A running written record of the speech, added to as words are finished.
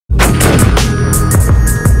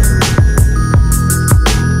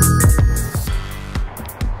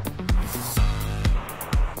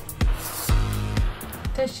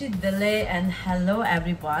Pele and hello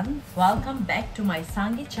everyone, welcome back to my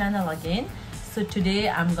Sangi channel again. So today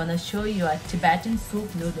I'm gonna show you a Tibetan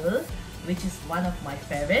soup noodle, which is one of my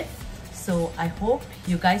favorite. So I hope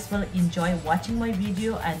you guys will enjoy watching my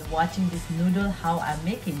video and watching this noodle how I'm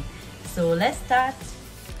making. So let's start.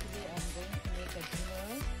 Today I'm going to make a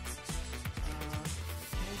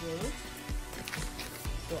noodle.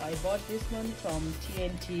 So I bought this one from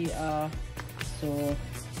TNT. So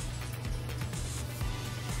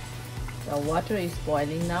the water is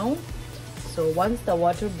boiling now. So once the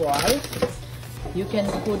water boils, you can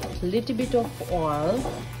put a little bit of oil.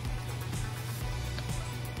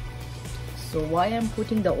 So why I'm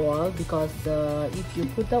putting the oil? Because if you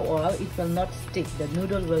put the oil, it will not stick. The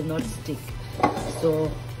noodle will not stick. So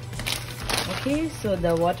okay, so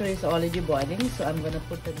the water is already boiling. So I'm gonna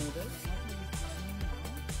put the noodle.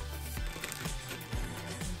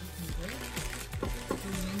 So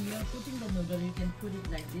when you are putting the noodle, you can put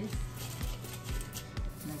it like this.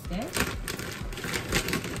 Like that.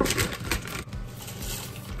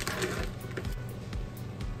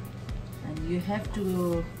 And you have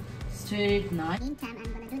to stir it now. Meantime,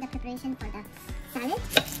 I'm gonna do the preparation for the salad.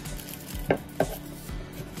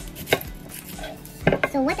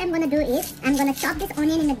 So what I'm gonna do is I'm gonna chop this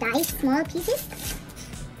onion in the diced small pieces.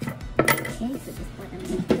 Okay, so this is what I'm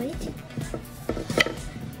gonna do it.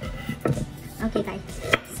 Okay guys,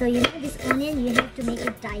 so you know this onion, you have to make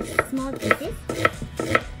it diced small pieces.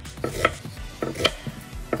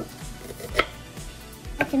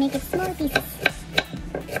 To make it small pieces.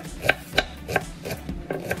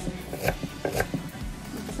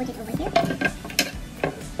 Put it over here.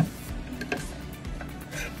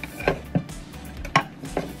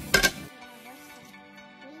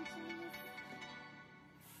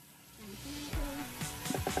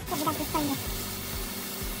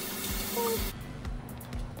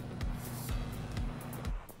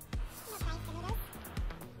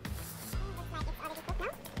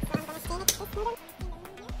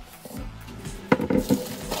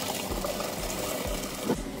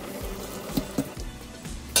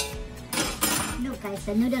 Look guys,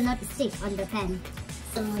 the noodle not stick on the pan.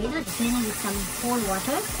 So you know, clean it with some cold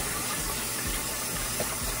water.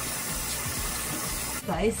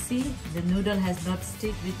 Guys, see, the noodle has not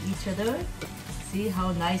stick with each other. See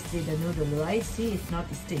how nicely the noodle, right? See, it's not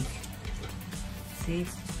stick. See?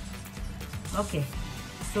 Okay,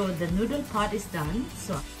 so the noodle part is done.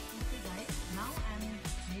 So okay guys, now I'm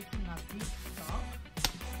making a beef stock.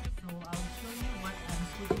 So I'll show you what I'm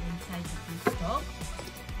putting inside the beef stock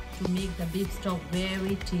to make the beef stock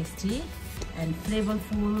very tasty and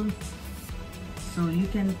flavorful. So you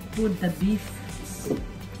can put the beef,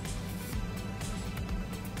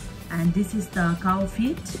 and this is the cow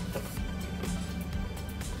feet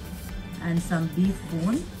and some beef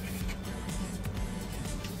bone.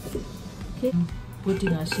 Okay,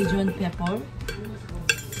 putting a Sichuan pepper,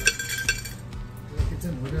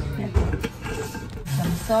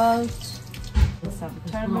 some salt, some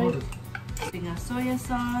turmeric, putting a soya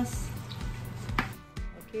sauce.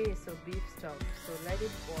 Okay, so beef stock. So let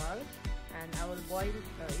it boil, and I will boil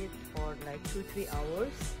it for like 2-3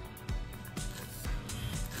 hours.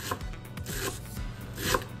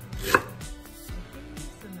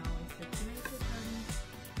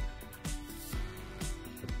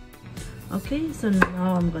 Okay, so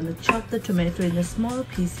now I'm going to chop the tomato into small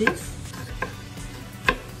pieces. It's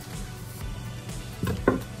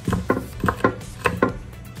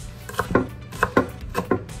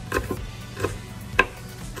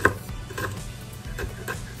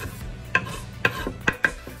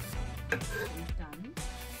done.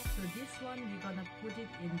 So this one we're going to put it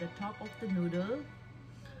in the top of the noodle.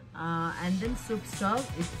 And then soup stock,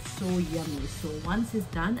 it's so yummy. So once it's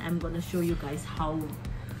done, I'm going to show you guys how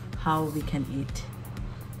we can eat.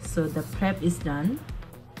 So the prep is done.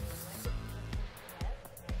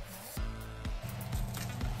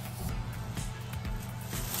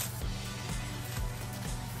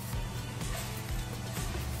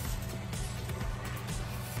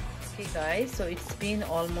 Okay guys, so it's been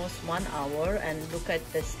almost 1 hour, and look at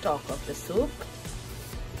the stock of the soup.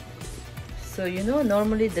 So you know,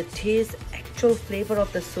 normally the actual flavor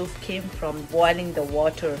of the soup came from boiling the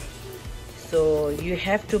water. So you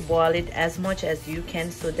have to boil it as much as you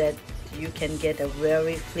can so that you can get a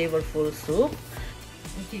very flavorful soup.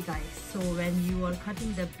 Okay guys, so when you are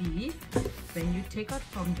cutting the beef, when you take out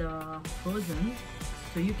from the frozen,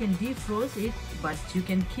 so you can defrost it, but you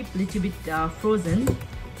can keep little bit frozen.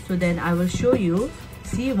 So then I will show you.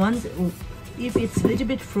 See, once if it's little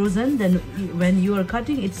bit frozen, then when you are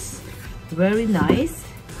cutting, it's very nice.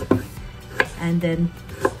 And then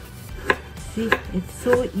see, it's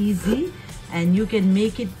so easy. and you can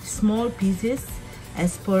make it small pieces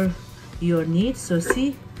as per your needs. So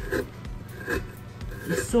see,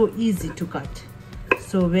 it's so easy to cut.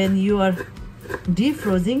 So when you are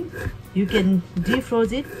defrosting, you can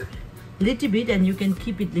defrost it little bit and you can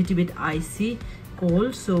keep it little bit icy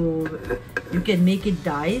cold, so you can make it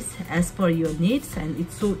dice as per your needs, and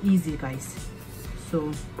it's so easy, guys.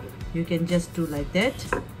 So you can just do like that.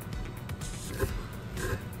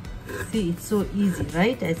 See, it's so easy,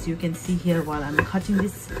 right? As you can see here while I'm cutting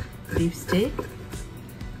this beef steak.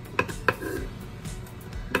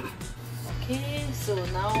 Okay, so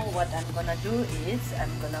now what I'm gonna do is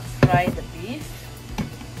I'm gonna fry the beef.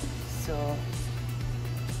 So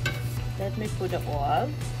let me put the oil.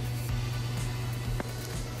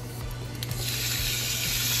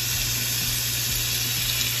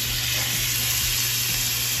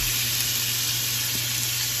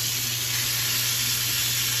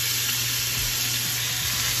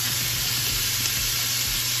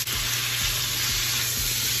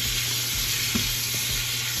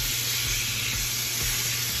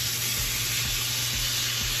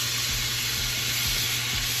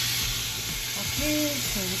 Okay,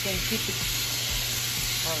 so you can keep it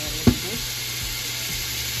for a little bit.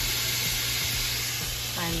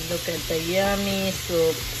 And look at the yummy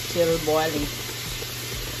soup still boiling.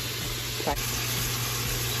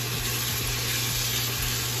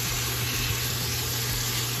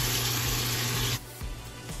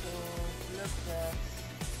 So look, the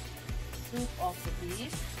soup of the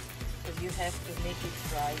beef. So you have to make it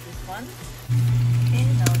dry, this one. Okay,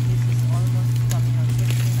 now this is almost coming out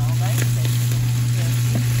quickly now, guys.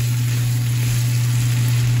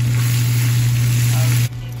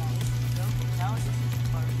 Now this is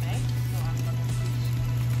perfect. So I'm gonna switch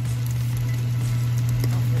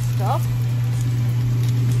off the stove.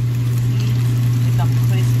 Become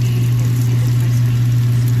crispy. You can see the crispy.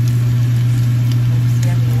 Looks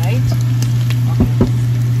yummy, right? Okay.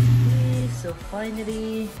 So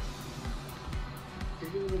finally,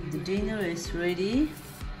 the dinner is ready.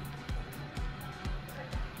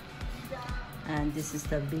 And this is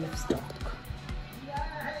the beef stock.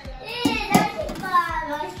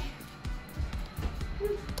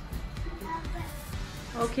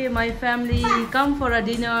 Okay, my family, come for a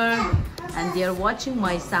dinner, and they are watching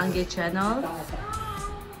my Sangye channel.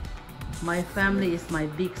 My family is my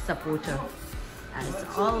big supporter, as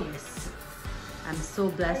always. I'm so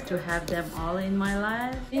blessed to have them all in my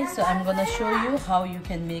life. Okay, so I'm gonna show you how you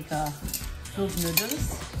can make a soup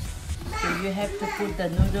noodles. So you have to put the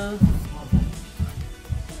noodle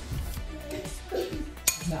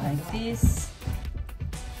like this,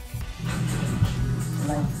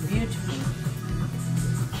 like beautiful.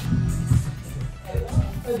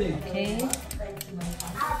 Okay,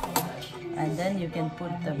 and then you can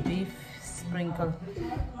put the beef sprinkle.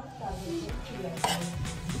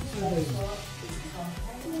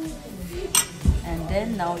 And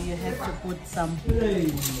then now you have to put some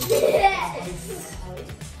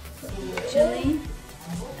chili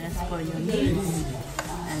as per your needs,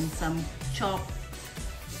 and some chopped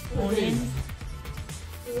onion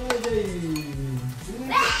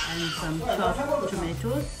and some chopped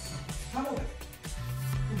tomatoes.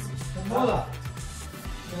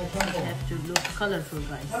 It have to look colorful,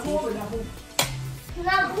 guys. See?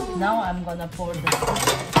 Now I'm gonna pour the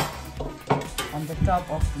soup on the top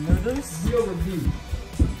of the noodles.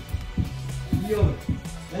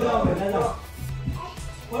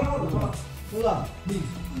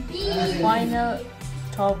 Final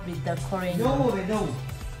top with the coriander.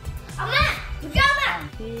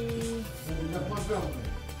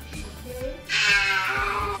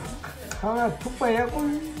 하나 툭바야고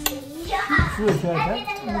주셔야 돼.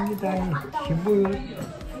 일단 기부.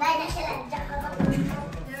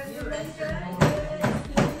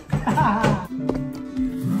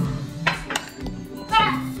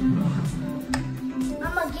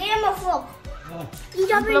 Mama, give him a fork.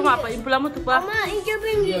 Impula mo apa? Impula mo to pa? Mama,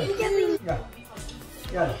 ijabing.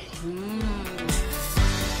 Yeah.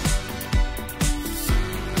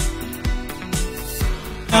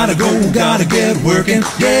 Gotta go, gotta get working,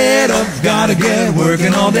 get up, gotta get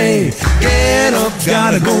working all day. Get up,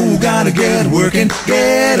 gotta go, gotta get working,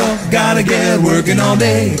 get up, gotta get working all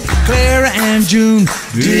day. Clara and June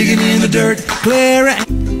digging in the dirt, Clara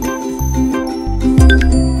and